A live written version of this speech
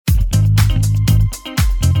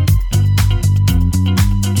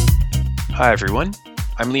Hi, everyone.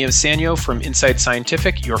 I'm Liam Sanyo from Inside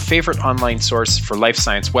Scientific, your favorite online source for life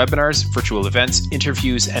science webinars, virtual events,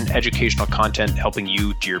 interviews, and educational content helping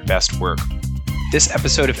you do your best work. This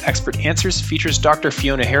episode of Expert Answers features Dr.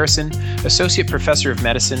 Fiona Harrison, Associate Professor of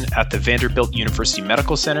Medicine at the Vanderbilt University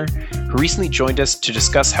Medical Center, who recently joined us to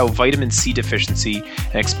discuss how vitamin C deficiency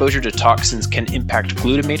and exposure to toxins can impact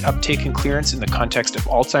glutamate uptake and clearance in the context of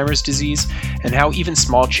Alzheimer's disease, and how even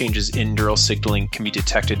small changes in neural signaling can be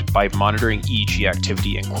detected by monitoring EEG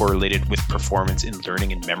activity and correlated with performance in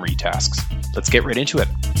learning and memory tasks. Let's get right into it.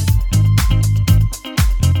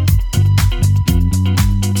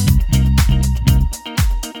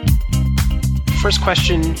 First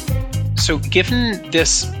question, so given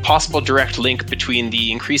this possible direct link between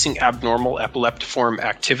the increasing abnormal epileptiform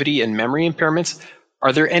activity and memory impairments,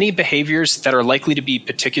 are there any behaviors that are likely to be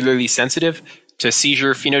particularly sensitive to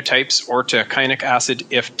seizure phenotypes or to kyanic acid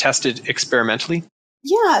if tested experimentally?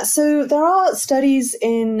 Yeah, so there are studies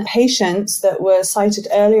in patients that were cited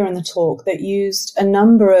earlier in the talk that used a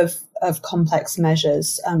number of complex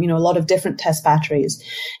measures, a lot of different test batteries.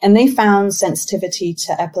 And they found sensitivity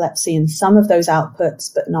to epilepsy in some of those outputs,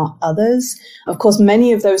 but not others. Of course,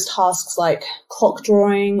 many of those tasks like clock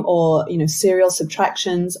drawing or, serial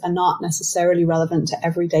subtractions are not necessarily relevant to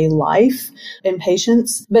everyday life in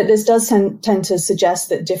patients. But this does tend to suggest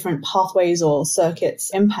that different pathways or circuits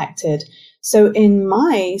impacted. So in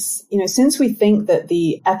mice, since we think that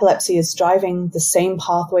the epilepsy is driving the same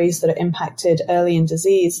pathways that are impacted early in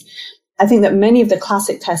disease, I think that many of the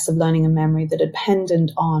classic tests of learning and memory that are dependent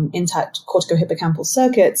on intact corticohippocampal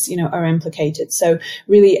circuits, are implicated. So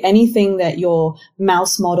really anything that your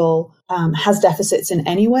mouse model has deficits in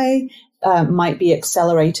any way might be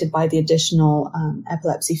accelerated by the additional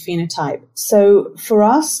epilepsy phenotype. So for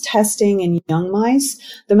us, testing in young mice,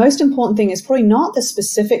 the most important thing is probably not the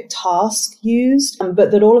specific task used,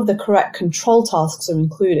 but that all of the correct control tasks are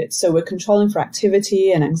included. So we're controlling for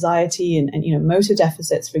activity and anxiety and motor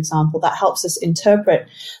deficits, for example. That helps us interpret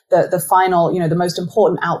the final, the most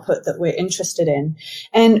important output that we're interested in.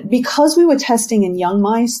 And because we were testing in young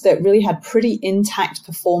mice that really had pretty intact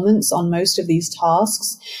performance on most of these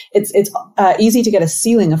tasks, it's easy to get a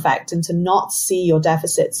ceiling effect and to not see your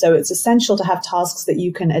deficits. So it's essential to have tasks that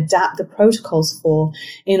you can adapt the protocols for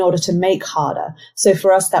in order to make harder. So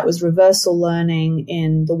for us, that was reversal learning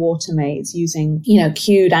in the water maze using,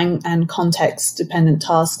 cued and context dependent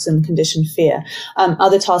tasks and conditioned fear.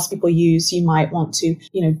 Other tasks people use, you might want to,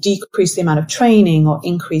 decrease the amount of training or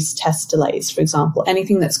increase test delays, for example,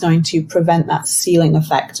 anything that's going to prevent that ceiling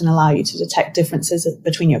effect and allow you to detect differences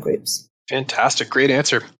between your groups. Fantastic. Great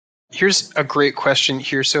answer. Here's a great question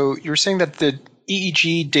here. So you were saying that the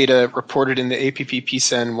EEG data reported in the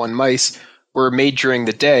APP-PSEN1 mice were made during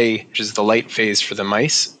the day, which is the light phase for the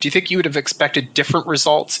mice. Do you think you would have expected different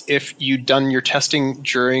results if you'd done your testing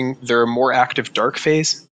during their more active dark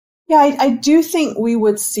phase? Yeah, I do think we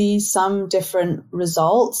would see some different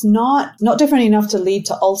results, not different enough to lead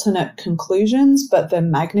to alternate conclusions, but the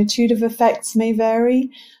magnitude of effects may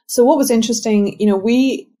vary. So what was interesting,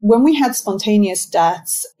 when we had spontaneous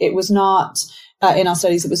deaths, it was not, in our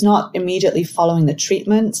studies, it was not immediately following the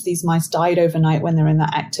treatment. These mice died overnight when they're in their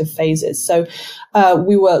active phases. So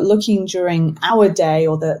we were looking during our day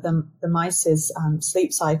or the mice's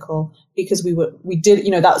sleep cycle, because we did,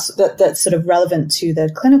 that's sort of relevant to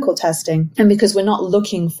the clinical testing. And because we're not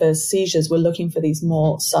looking for seizures, we're looking for these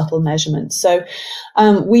more subtle measurements. So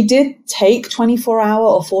we did take 24-hour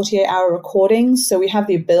or 48-hour recordings. So we have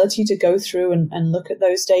the ability to go through and look at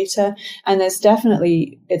those data. And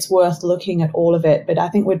it's worth looking at all of it. But I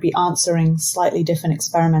think we'd be answering slightly different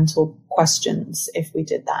experimental questions if we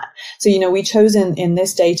did that. So, we chose in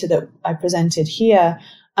this data that I presented here,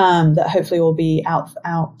 that hopefully will be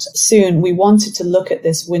out soon. We wanted to look at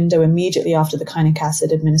this window immediately after the kyanic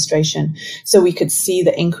acid administration so we could see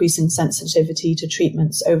the increase in sensitivity to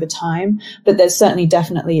treatments over time. But there's certainly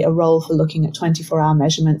definitely a role for looking at 24-hour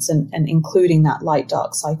measurements and including that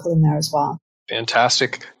light-dark cycle in there as well.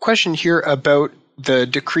 Fantastic. Question here about the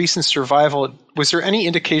decrease in survival. Was there any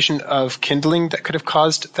indication of kindling that could have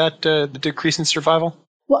caused that the decrease in survival?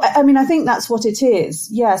 Well, I think that's what it is.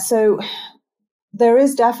 Yeah, so there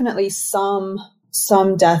is definitely some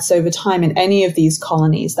deaths over time in any of these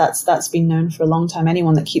colonies. That's been known for a long time.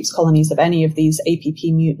 Anyone that keeps colonies of any of these APP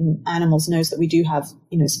mutant animals knows that we do have,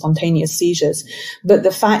 spontaneous seizures. But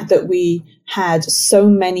the fact that we had so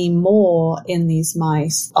many more in these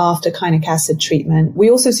mice after kynic acid treatment. We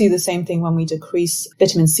also see the same thing when we decrease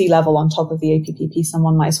vitamin C level on top of the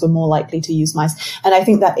APP-PSEM1 mice. We're more likely to use mice. And I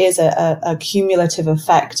think that is a cumulative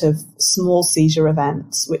effect of small seizure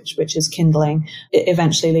events, which is kindling,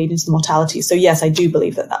 eventually leading to mortality. So yes, I do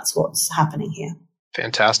believe that that's what's happening here.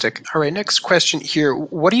 Fantastic. All right, next question here.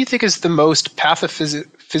 What do you think is the most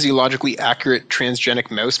pathophysiologically accurate transgenic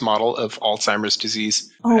mouse model of Alzheimer's disease?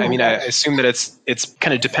 I assume that it's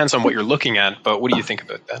kind of depends on what you're looking at, but what do you think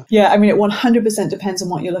about that? Yeah, it 100% depends on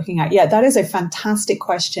what you're looking at. Yeah, that is a fantastic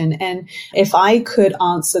question. And if I could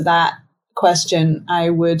answer that question, I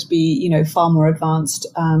would be, far more advanced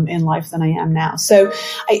in life than I am now. So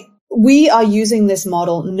we are using this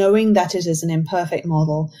model knowing that it is an imperfect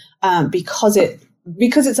model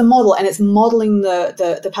because it's a model and it's modeling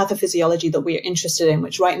the pathophysiology that we are interested in,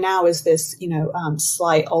 which right now is this,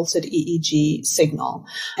 slight altered EEG signal.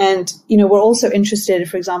 And, we're also interested,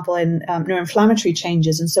 for example, in neuroinflammatory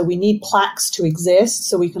changes. And so we need plaques to exist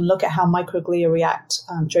so we can look at how microglia react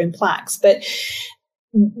during plaques. But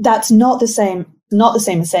that's not the same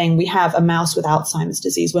as saying we have a mouse with Alzheimer's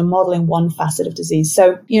disease. We're modeling one facet of disease.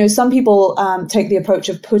 So, some people take the approach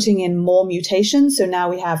of putting in more mutations. So now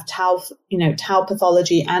we have tau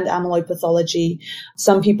pathology and amyloid pathology.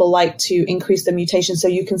 Some people like to increase the mutation so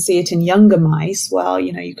you can see it in younger mice. Well,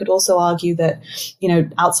 you could also argue that,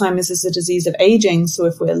 Alzheimer's is a disease of aging. So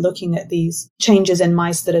if we're looking at these changes in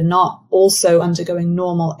mice that are not also undergoing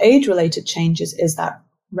normal age-related changes, is that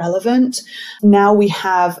relevant? Now we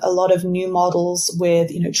have a lot of new models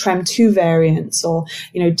with, TREM2 variants or,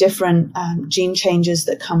 different gene changes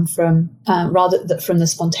that come from from the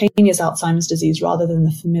spontaneous Alzheimer's disease rather than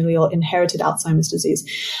the familial inherited Alzheimer's disease.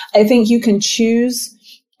 I think you can choose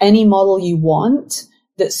any model you want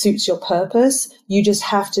that suits your purpose. You just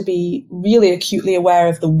have to be really acutely aware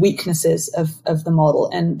of the weaknesses of the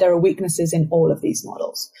model. And there are weaknesses in all of these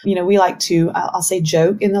models. We like to, I'll say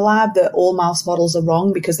joke in the lab that all mouse models are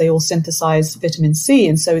wrong because they all synthesize vitamin C.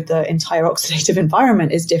 And so the entire oxidative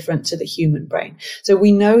environment is different to the human brain. So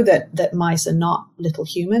we know that mice are not little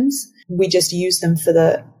humans. We just use them for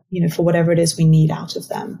for whatever it is we need out of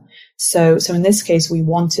them. So in this case, we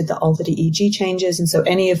wanted the altered EEG changes. And so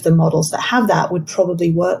any of the models that have that would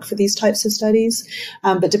probably work for these types of studies.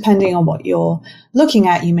 But depending on what you're looking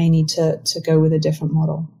at, you may need to go with a different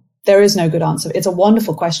model. There is no good answer. It's a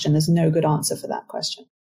wonderful question. There's no good answer for that question.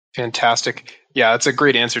 Fantastic. Yeah, it's a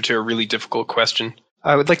great answer to a really difficult question.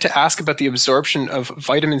 I would like to ask about the absorption of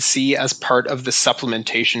vitamin C as part of the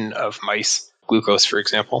supplementation of mice, glucose, for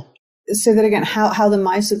example. Say that again, how the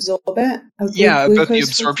mice absorb it? About the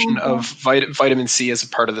absorption of vitamin C as a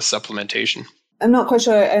part of the supplementation. I'm not quite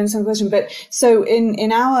sure I understand the question, but so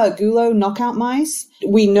in our Gulo knockout mice,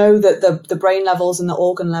 we know that the brain levels and the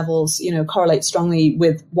organ levels, correlate strongly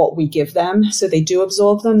with what we give them. So they do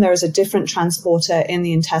absorb them. There is a different transporter in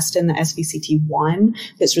the intestine, the SVCT1,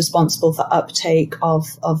 that's responsible for uptake of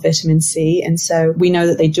vitamin C. And so we know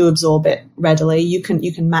that they do absorb it readily. You can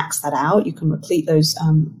max that out. You can replete those,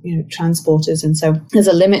 transporters. And so there's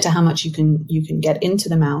a limit to how much you can get into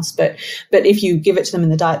the mouse. But if you give it to them in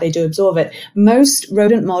the diet, they do absorb it. Most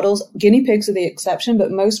rodent models, guinea pigs are the exception, but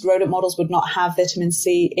most rodent models would not have vitamin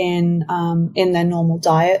C in their normal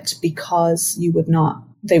diet because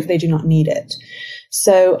they do not need it.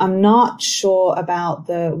 So I'm not sure about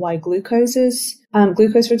why glucose,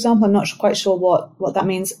 for example. I'm not quite sure what that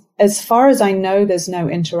means. As far as I know, there's no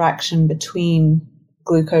interaction between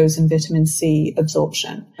glucose and vitamin C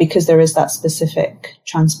absorption because there is that specific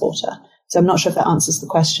transporter. So I'm not sure if that answers the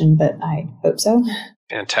question, but I hope so.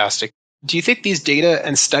 Fantastic. Do you think these data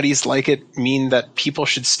and studies like it mean that people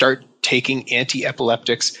should start taking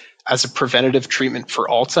anti-epileptics as a preventative treatment for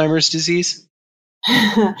Alzheimer's disease?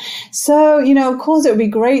 So, of course, it would be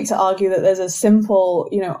great to argue that there's a simple,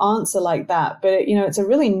 answer like that. But, it's a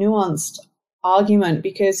really nuanced argument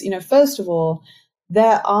because, first of all,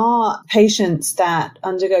 there are patients that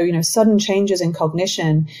undergo, sudden changes in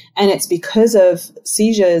cognition, and it's because of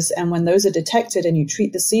seizures. And when those are detected and you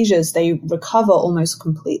treat the seizures, they recover almost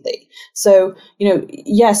completely. So,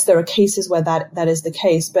 yes, there are cases where that is the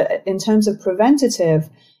case. But in terms of preventative,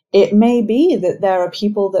 it may be that there are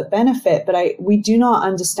people that benefit, but we do not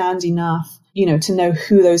understand enough to know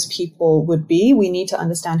who those people would be. We need to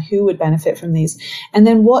understand who would benefit from these. And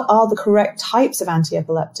then what are the correct types of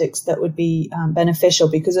anti-epileptics that would be beneficial?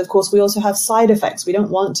 Because, of course, we also have side effects. We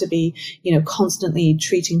don't want to be, constantly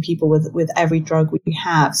treating people with every drug we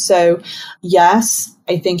have. So, yes,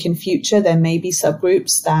 I think in future there may be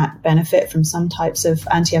subgroups that benefit from some types of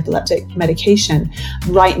anti-epileptic medication.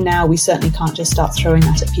 Right now, we certainly can't just start throwing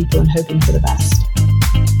that at people and hoping for the best.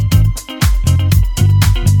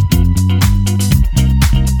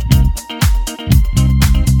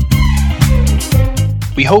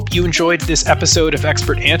 We hope you enjoyed this episode of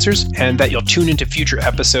Expert Answers and that you'll tune into future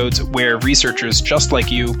episodes where researchers just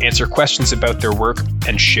like you answer questions about their work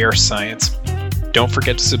and share science. Don't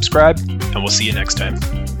forget to subscribe, and we'll see you next time.